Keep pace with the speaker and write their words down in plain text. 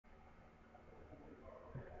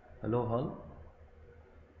Hello all.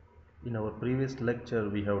 In our previous lecture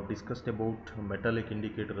we have discussed about metallic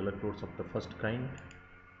indicator electrodes of the first kind.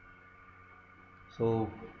 So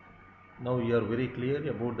now you are very clear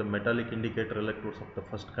about the metallic indicator electrodes of the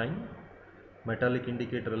first kind. Metallic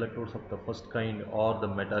indicator electrodes of the first kind are the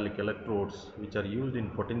metallic electrodes which are used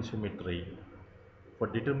in potentiometry for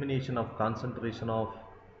determination of concentration of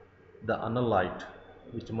the analyte,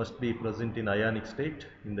 which must be present in ionic state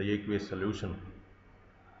in the aqueous solution.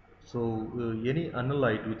 So any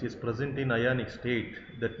analyte which is present in ionic state,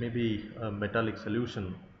 that may be a metallic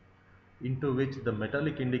solution, into which the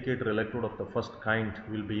metallic indicator electrode of the first kind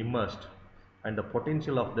will be immersed, and the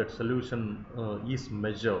potential of that solution is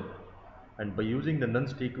measured, and by using the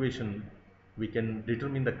Nernst equation we can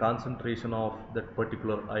determine the concentration of that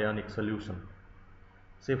particular ionic solution.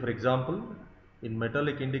 Say for example, in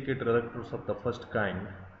metallic indicator electrodes of the first kind,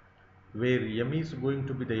 where M is going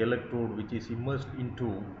to be the electrode which is immersed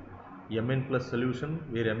into Mn plus solution,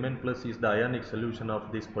 where Mn plus is the ionic solution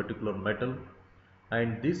of this particular metal,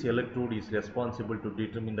 and this electrode is responsible to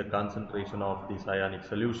determine the concentration of this ionic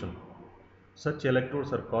solution. Such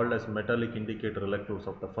electrodes are called as metallic indicator electrodes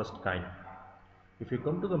of the first kind. If you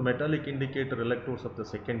come to the metallic indicator electrodes of the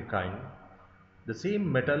second kind, the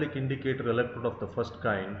same metallic indicator electrode of the first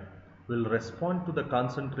kind will respond to the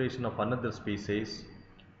concentration of another species,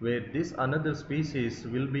 where this another species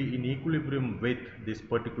will be in equilibrium with this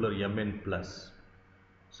particular Mn plus.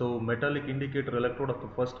 So metallic indicator electrode of the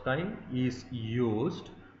first kind is used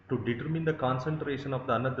to determine the concentration of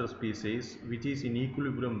the another species which is in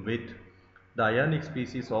equilibrium with the ionic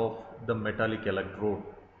species of the metallic electrode.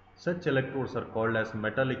 Such electrodes are called as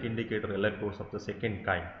metallic indicator electrodes of the second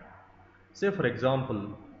kind. Say for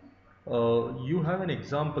example, you have an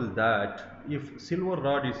example that if silver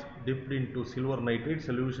rod is dipped into silver nitrate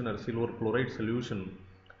solution or silver chloride solution,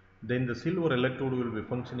 then the silver electrode will be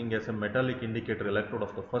functioning as a metallic indicator electrode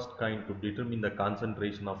of the first kind to determine the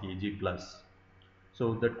concentration of Ag+.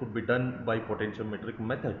 So that could be done by potentiometric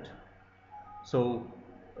method. So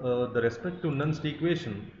the respect to Nernst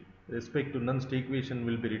equation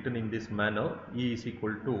will be written in this manner: E is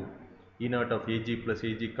equal to E naught of Ag plus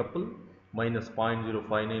Ag couple minus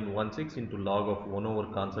 0.05916 into log of 1 over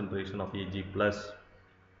concentration of Ag plus.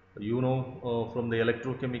 You know from the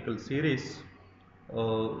electrochemical series,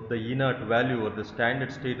 the E naught value or the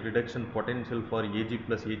standard state reduction potential for Ag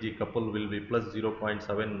plus Ag couple will be plus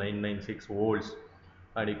 0.7996 volts,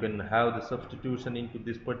 and you can have the substitution into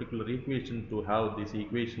this particular equation to have this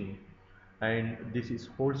equation, and this is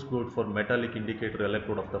holds good for metallic indicator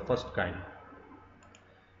electrode of the first kind.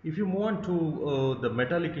 If you move on to the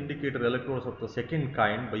metallic indicator electrodes of the second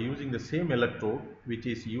kind, by using the same electrode which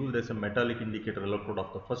is used as a metallic indicator electrode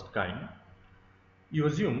of the first kind, you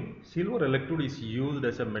assume silver electrode is used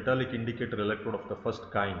as a metallic indicator electrode of the first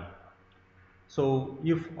kind. So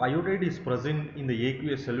if iodide is present in the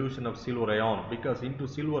aqueous solution of silver ion, because into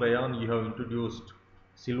silver ion you have introduced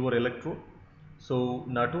silver electrode, so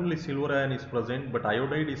not only silver ion is present but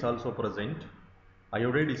iodide is also present.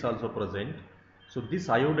 So this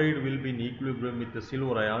iodide will be in equilibrium with the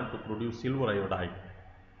silver ion to produce silver iodide.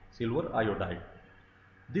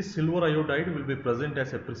 This silver iodide will be present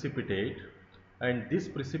as a precipitate, and this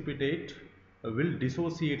precipitate will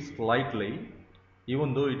dissociate slightly.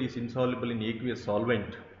 Even though it is insoluble in aqueous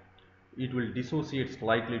solvent, it will dissociate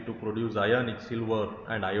slightly to produce ionic silver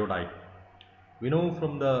and iodide. We know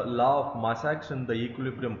from the law of mass action the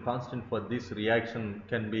equilibrium constant for this reaction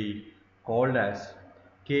can be called as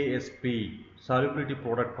Ksp, solubility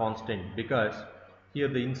product constant, because here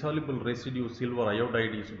the insoluble residue silver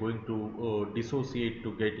iodide is going to dissociate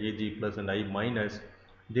to get Ag plus and I minus.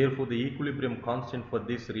 Therefore the equilibrium constant for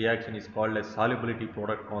this reaction is called as solubility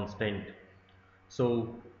product constant.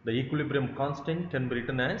 So the equilibrium constant can be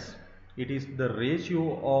written as, it is the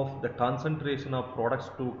ratio of the concentration of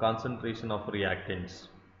products to concentration of reactants.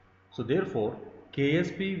 So therefore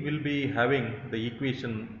Ksp will be having, the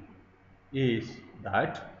equation is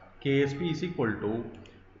that Ksp is equal to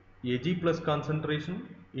Ag plus concentration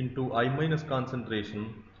into I minus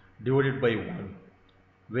concentration divided by 1,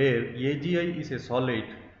 where AgI is a solid,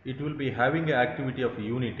 it will be having an activity of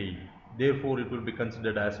unity, therefore it will be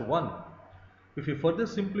considered as 1. If you further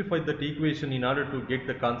simplify that equation in order to get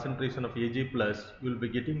the concentration of Ag plus, you will be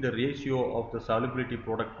getting the ratio of the solubility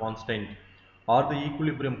product constant or the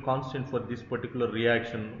equilibrium constant for this particular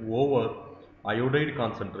reaction over iodide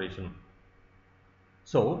concentration.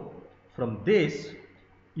 So from this,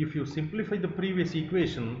 if you simplify the previous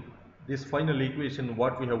equation, this final equation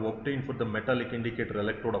what we have obtained for the metallic indicator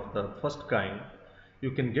electrode of the first kind, you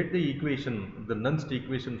can get the equation, the Nernst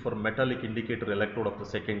equation for metallic indicator electrode of the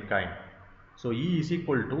second kind. So E is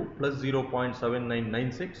equal to plus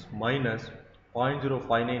 0.7996 minus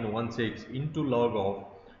 0.05916 into log of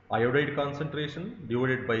iodide concentration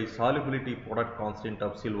divided by solubility product constant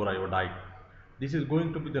of silver iodide. This is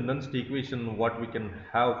going to be the nonce equation what we can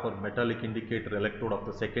have for metallic indicator electrode of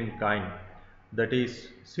the second kind, that is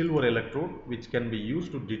silver electrode, which can be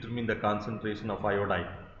used to determine the concentration of iodide.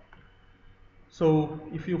 So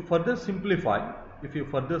if you further simplify,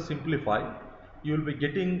 you will be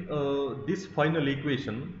getting this final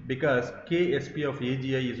equation, because Ksp of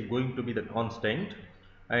AgI is going to be the constant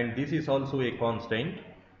and this is also a constant.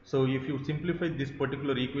 So if you simplify this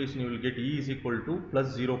particular equation, you will get E is equal to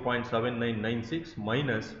plus 0.7996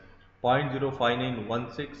 minus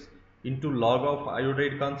 0.05916 into log of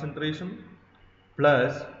iodide concentration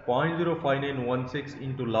plus 0.05916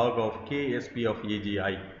 into log of Ksp of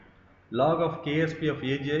AgI. Log of Ksp of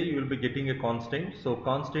AgI, you will be getting a constant. So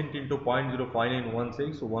constant into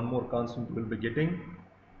 0.05916, so one more constant you will be getting.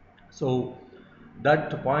 So that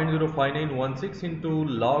 0.05916 into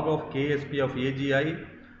log of Ksp of AgI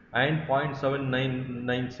and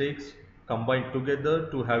 0.7996 combined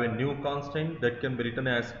together to have a new constant that can be written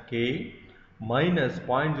as K minus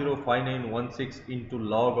 0.05916 into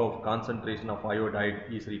log of concentration of iodide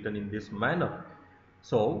is written in this manner.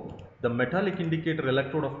 So the metallic indicator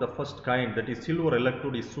electrode of the first kind, that is silver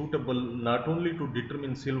electrode, is suitable not only to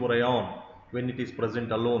determine silver ion when it is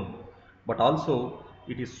present alone, but also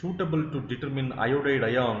it is suitable to determine iodide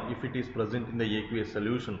ion if it is present in the aqueous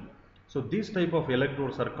solution. So these type of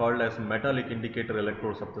electrodes are called as metallic indicator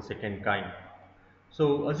electrodes of the second kind.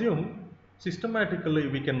 So assume systematically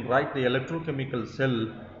we can write the electrochemical cell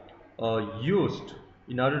used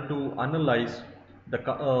in order to analyze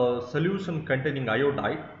the solution containing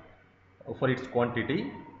iodide for its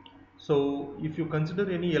quantity. So if you consider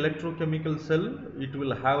any electrochemical cell, it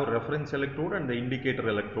will have reference electrode and the indicator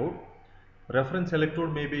electrode. Reference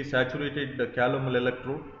electrode may be saturated calomel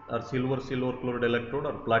electrode or silver chloride electrode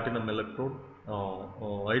or platinum electrode,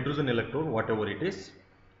 hydrogen electrode, whatever it is.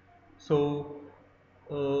 So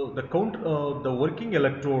the working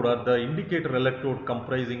electrode or the indicator electrode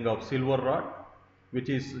comprising of silver rod, which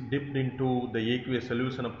is dipped into the aqueous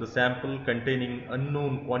solution of the sample containing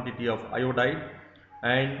unknown quantity of iodide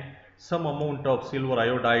and some amount of silver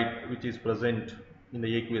iodide which is present in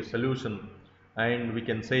the aqueous solution, and we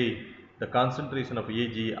can say the concentration of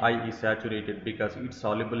AgI is saturated because its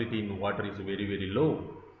solubility in water is very low.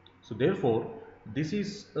 So therefore this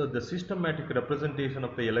is the systematic representation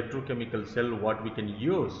of the electrochemical cell what we can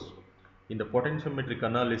use in the potentiometric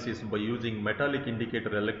analysis by using metallic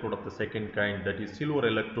indicator electrode of the second kind, that is silver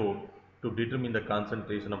electrode, to determine the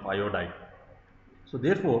concentration of iodide. So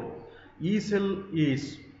therefore E cell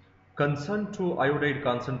is concerned to iodide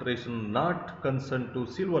concentration, not concerned to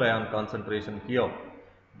silver ion concentration here.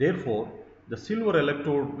 Therefore the silver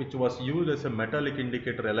electrode, which was used as a metallic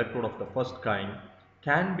indicator electrode of the first kind,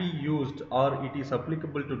 can be used or it is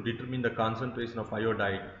applicable to determine the concentration of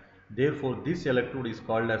iodide. Therefore this electrode is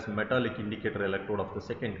called as metallic indicator electrode of the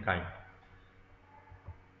second kind.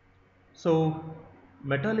 So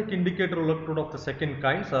metallic indicator electrode of the second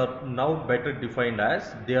kinds are now better defined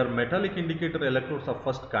as they are metallic indicator electrodes of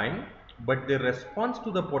first kind, but their response to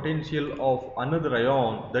the potential of another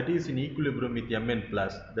ion that is in equilibrium with Mn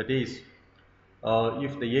plus, that is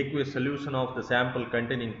if the aqueous solution of the sample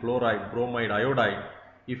containing chloride, bromide, iodide,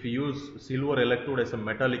 if you use silver electrode as a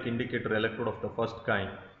metallic indicator electrode of the first kind,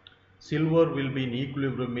 silver will be in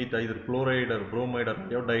equilibrium with either chloride or bromide or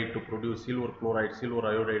iodide to produce silver chloride, silver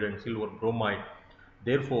iodide and silver bromide.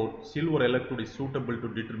 Therefore silver electrode is suitable to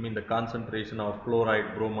determine the concentration of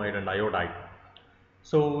chloride, bromide and iodide.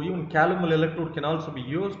 So even calomel electrode can also be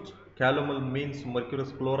used. Calomel means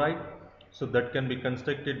mercurous chloride. So that can be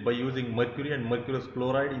constructed by using mercury and mercurous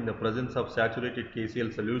chloride in the presence of saturated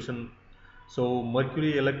KCl solution. So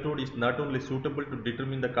mercury electrode is not only suitable to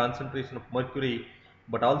determine the concentration of mercury,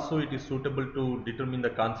 but also it is suitable to determine the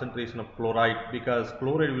concentration of chloride, because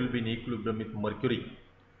chloride will be in equilibrium with mercury.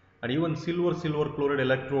 And even silver chloride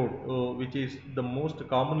electrode, which is the most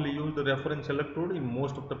commonly used reference electrode in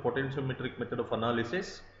most of the potentiometric method of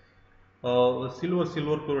analysis. Silver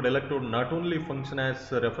chloride electrode not only function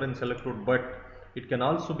as a reference electrode, but it can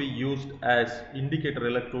also be used as indicator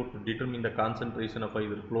electrode to determine the concentration of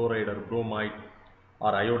either chloride or bromide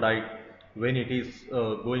or iodide when it is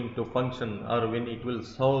going to function, or when it will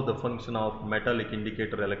serve the function of metallic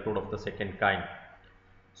indicator electrode of the second kind.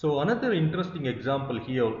 So another interesting example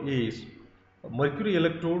here is mercury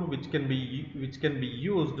electrode, which can be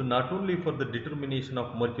used not only for the determination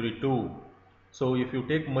of mercury 2. So if you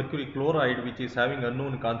take mercury chloride, which is having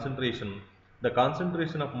unknown concentration, the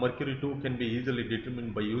concentration of mercury 2 can be easily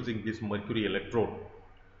determined by using this mercury electrode.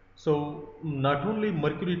 So not only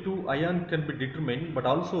mercury 2 ion can be determined, but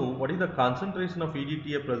also what is the concentration of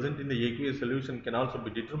EDTA present in the aqueous solution can also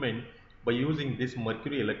be determined by using this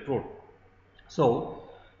mercury electrode. So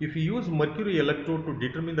if you use mercury electrode to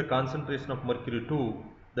determine the concentration of mercury 2,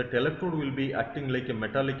 that electrode will be acting like a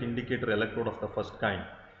metallic indicator electrode of the first kind.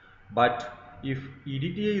 But if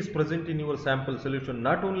EDTA is present in your sample solution,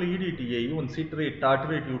 not only EDTA, even citrate,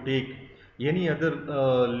 tartrate you take, any other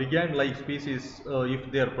ligand-like species,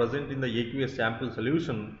 if they are present in the aqueous sample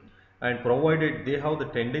solution, and provided they have the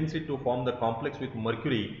tendency to form the complex with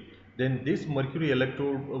mercury, then this mercury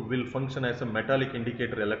electrode will function as a metallic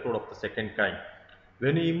indicator electrode of the second kind.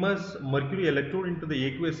 When you immerse mercury electrode into the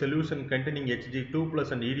aqueous solution containing Hg2 plus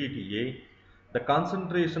and EDTA, the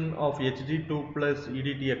concentration of Hg2 plus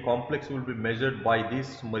EDTA complex will be measured by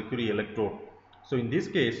this mercury electrode. So in this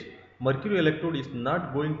case, mercury electrode is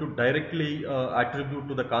not going to directly attribute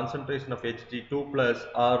to the concentration of Hg2 plus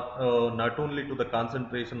or not only to the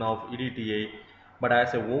concentration of EDTA, but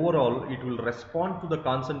as a overall it will respond to the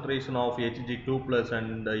concentration of Hg2 plus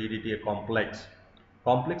and EDTA complex.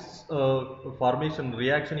 Complex formation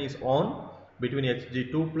reaction is on between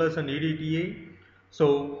Hg2 plus and EDTA.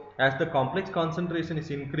 So as the complex concentration is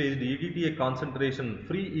increased, EDTA concentration,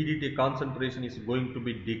 free EDTA concentration is going to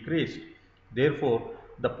be decreased. Therefore,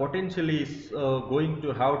 the potential is going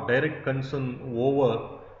to have direct concern over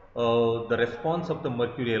the response of the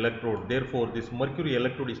mercury electrode. Therefore, this mercury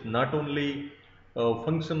electrode is not only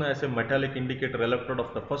function as a metallic indicator electrode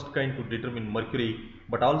of the first kind to determine mercury,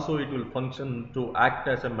 but also it will function to act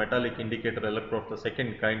as a metallic indicator electrode of the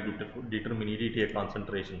second kind to determine EDTA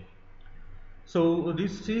concentration. So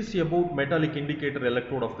this is about metallic indicator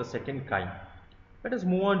electrode of the second kind. Let us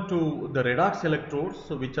move on to the redox electrodes,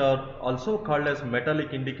 which are also called as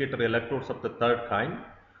metallic indicator electrodes of the third kind.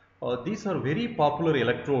 These are very popular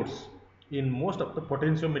electrodes. In most of the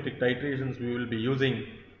potentiometric titrations, we will be using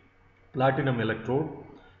platinum electrode.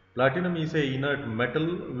 Platinum is a inert metal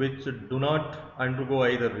which do not undergo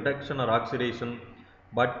either reduction or oxidation,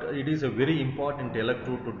 but it is a very important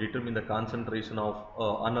electrode to determine the concentration of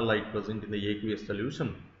analyte present in the aqueous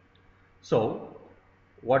solution. So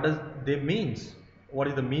what does they means? What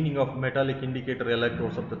is the meaning of metallic indicator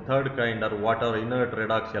electrodes of the third kind, or what are inert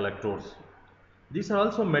redox electrodes? These are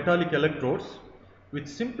also metallic electrodes which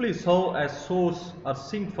simply serve as source or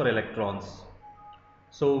sink for electrons.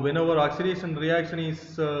 So whenever oxidation reaction is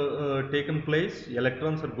taken place,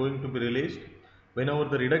 electrons are going to be released. Whenever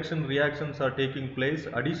the reduction reactions are taking place,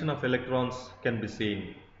 addition of electrons can be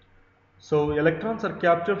seen. So electrons are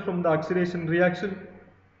captured from the oxidation reaction.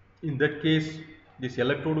 In that case, this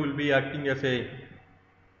electrode will be acting as a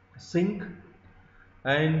sink,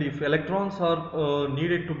 and if electrons are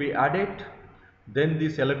needed to be added, then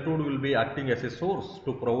this electrode will be acting as a source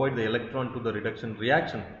to provide the electron to the reduction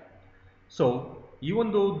reaction. So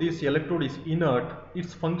even though this electrode is inert,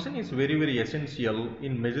 its function is very essential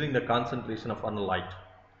in measuring the concentration of analyte.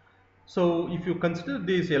 So if you consider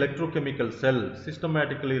this electrochemical cell,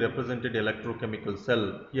 systematically represented electrochemical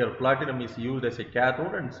cell, here platinum is used as a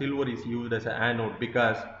cathode and silver is used as an anode,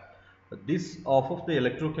 because this half of the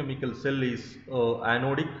electrochemical cell is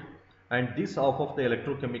anodic and this half of the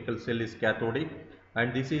electrochemical cell is cathodic,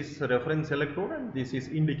 and this is reference electrode and this is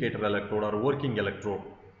indicator electrode or working electrode.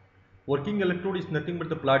 Working electrode is nothing but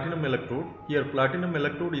the platinum electrode. Here platinum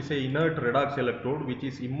electrode is a inert redox electrode which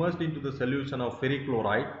is immersed into the solution of ferric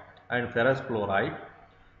chloride and ferrous chloride.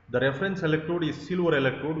 The reference electrode is silver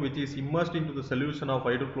electrode which is immersed into the solution of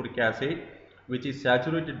hydrochloric acid which is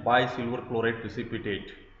saturated by silver chloride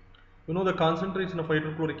precipitate. You know the concentration of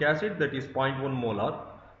hydrochloric acid, that is 0.1 molar.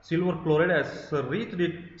 Silver chloride has reached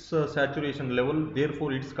its saturation level,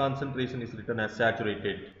 therefore its concentration is written as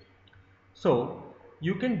saturated. So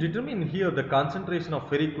you can determine here the concentration of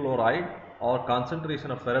ferric chloride or concentration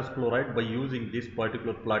of ferrous chloride by using this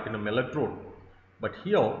particular platinum electrode. But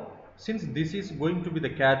here, since this is going to be the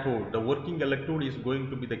cathode, the working electrode is going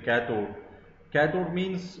to be the cathode. Cathode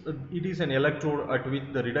means it is an electrode at which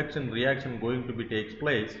the reduction reaction going to be takes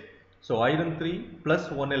place. So iron 3 plus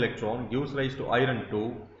 1 electron gives rise to iron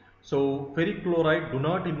 2. So ferric chloride do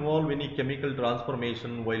not involve any chemical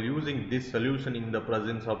transformation while using this solution in the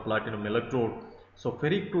presence of platinum electrode. So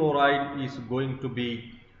ferric chloride is going to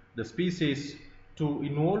be the species to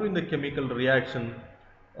involve in the chemical reaction.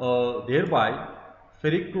 Thereby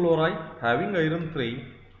ferric chloride having iron 3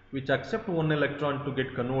 which accept 1 electron to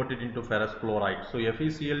get converted into ferrous chloride. So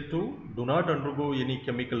FeCl2 do not undergo any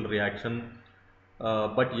chemical reaction.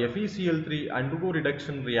 But FeCl3 undergo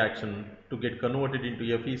reduction reaction to get converted into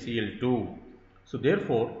FeCl2. So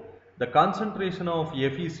therefore, The concentration of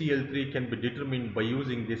FeCl3 can be determined by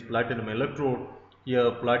using this platinum electrode. Here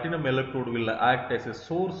platinum electrode will act as a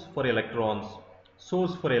source for electrons.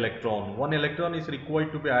 One electron is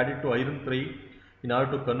required to be added to iron 3 in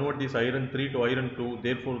order to convert this iron 3 to iron 2.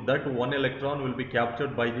 Therefore that one electron will be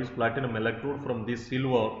captured by this platinum electrode from this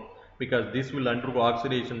silver, because this will undergo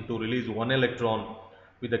oxidation to release one electron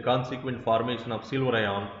with the consequent formation of silver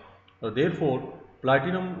ion. Therefore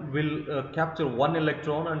platinum will capture one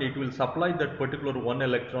electron and it will supply that particular one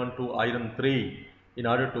electron to iron 3 in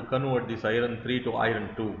order to convert this iron 3 to iron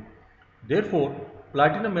 2. Therefore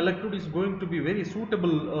platinum electrode is going to be very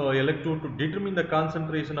suitable electrode to determine the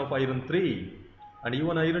concentration of iron 3, and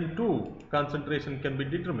even iron 2 concentration can be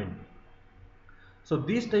determined. So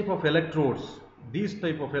these type of electrodes,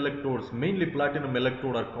 mainly platinum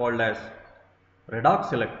electrode, are called as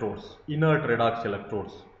redox electrodes, inert redox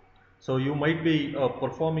electrodes. So you might be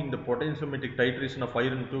performing the potentiometric titration of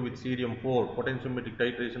iron 2 with cerium 4, potentiometric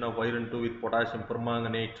titration of iron 2 with potassium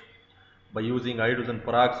permanganate, by using hydrogen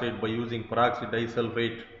peroxide, by using peroxide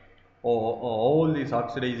disulfate. All these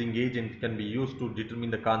oxidizing agents can be used to determine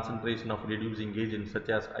the concentration of reducing agents such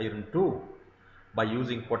as iron 2 by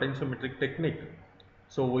using potentiometric technique.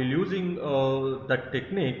 So while using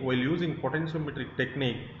potentiometric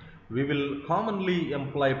technique, we will commonly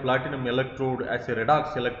employ platinum electrode as a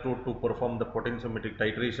redox electrode to perform the potentiometric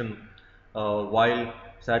titration, while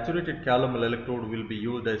saturated calomel electrode will be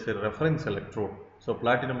used as a reference electrode. So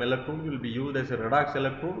platinum electrode will be used as a redox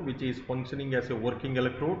electrode, which is functioning as a working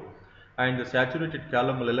electrode, and the saturated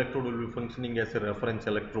calomel electrode will be functioning as a reference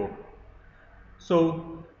electrode.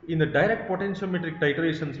 So in the direct potentiometric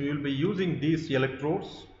titrations, we will be using these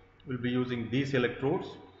electrodes.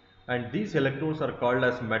 And these electrodes are called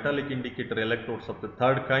as metallic indicator electrodes of the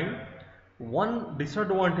third kind. One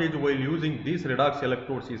disadvantage while using these redox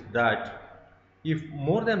electrodes is that if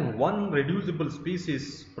more than one reducible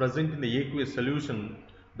species present in the aqueous solution,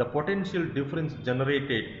 the potential difference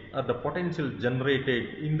generated, or the potential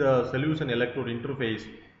generated in the solution electrode interface,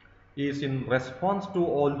 is in response to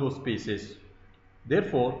all those species.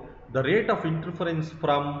 Therefore the rate of interference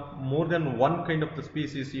from more than one kind of the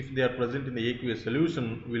species, if they are present in the aqueous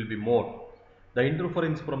solution, will be more. The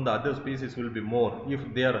interference from the other species will be more if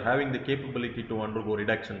they are having the capability to undergo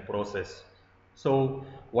reduction process. So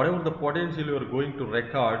whatever the potential you are going to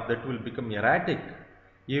record, that will become erratic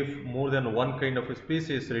if more than one kind of a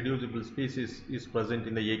species, reducible species, is present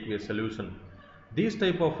in the aqueous solution. These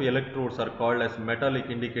type of electrodes are called as metallic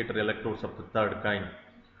indicator electrodes of the third kind.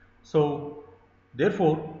 So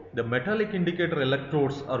therefore the metallic indicator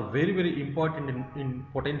electrodes are very important in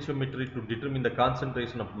potentiometry to determine the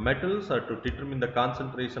concentration of metals, or to determine the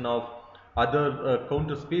concentration of other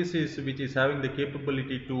counter species which is having the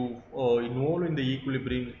capability to involve in the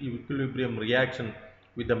equilibrium reaction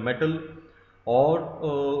with the metal,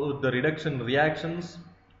 or the reduction reactions.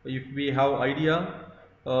 If we have idea,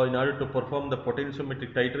 in order to perform the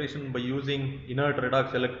potentiometric titration by using inert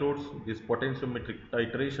redox electrodes, this potentiometric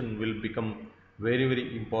titration will become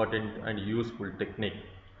very important and useful technique.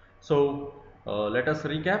 So let us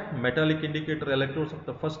recap. Metallic indicator electrodes of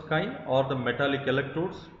the first kind, or the metallic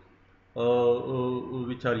electrodes,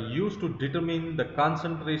 which are used to determine the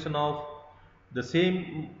concentration of the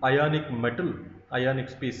same ionic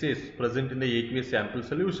species present in the aqueous sample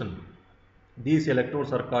solution. These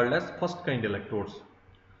electrodes are called as first kind electrodes.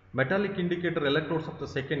 Metallic indicator electrodes of the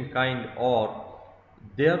second kind,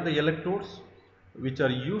 they are the electrodes which are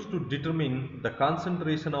used to determine the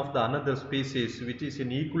concentration of the another species which is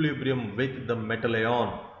in equilibrium with the metal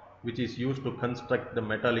ion, which is used to construct the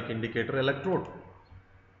metallic indicator electrode.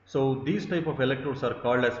 So these type of electrodes are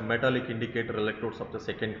called as metallic indicator electrodes of the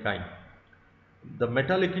second kind. The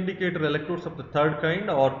metallic indicator electrodes of the third kind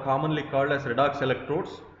are commonly called as redox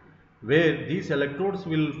electrodes, where these electrodes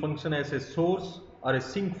will function as a source or a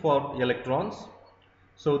sink for electrons.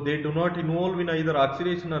 So they do not involve in either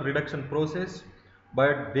oxidation or reduction process,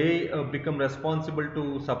 but they become responsible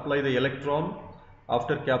to supply the electron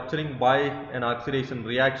after capturing by an oxidation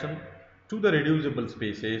reaction to the reducible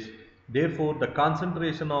species. Therefore the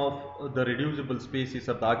concentration of the reducible species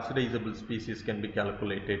or the oxidizable species can be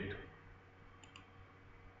calculated.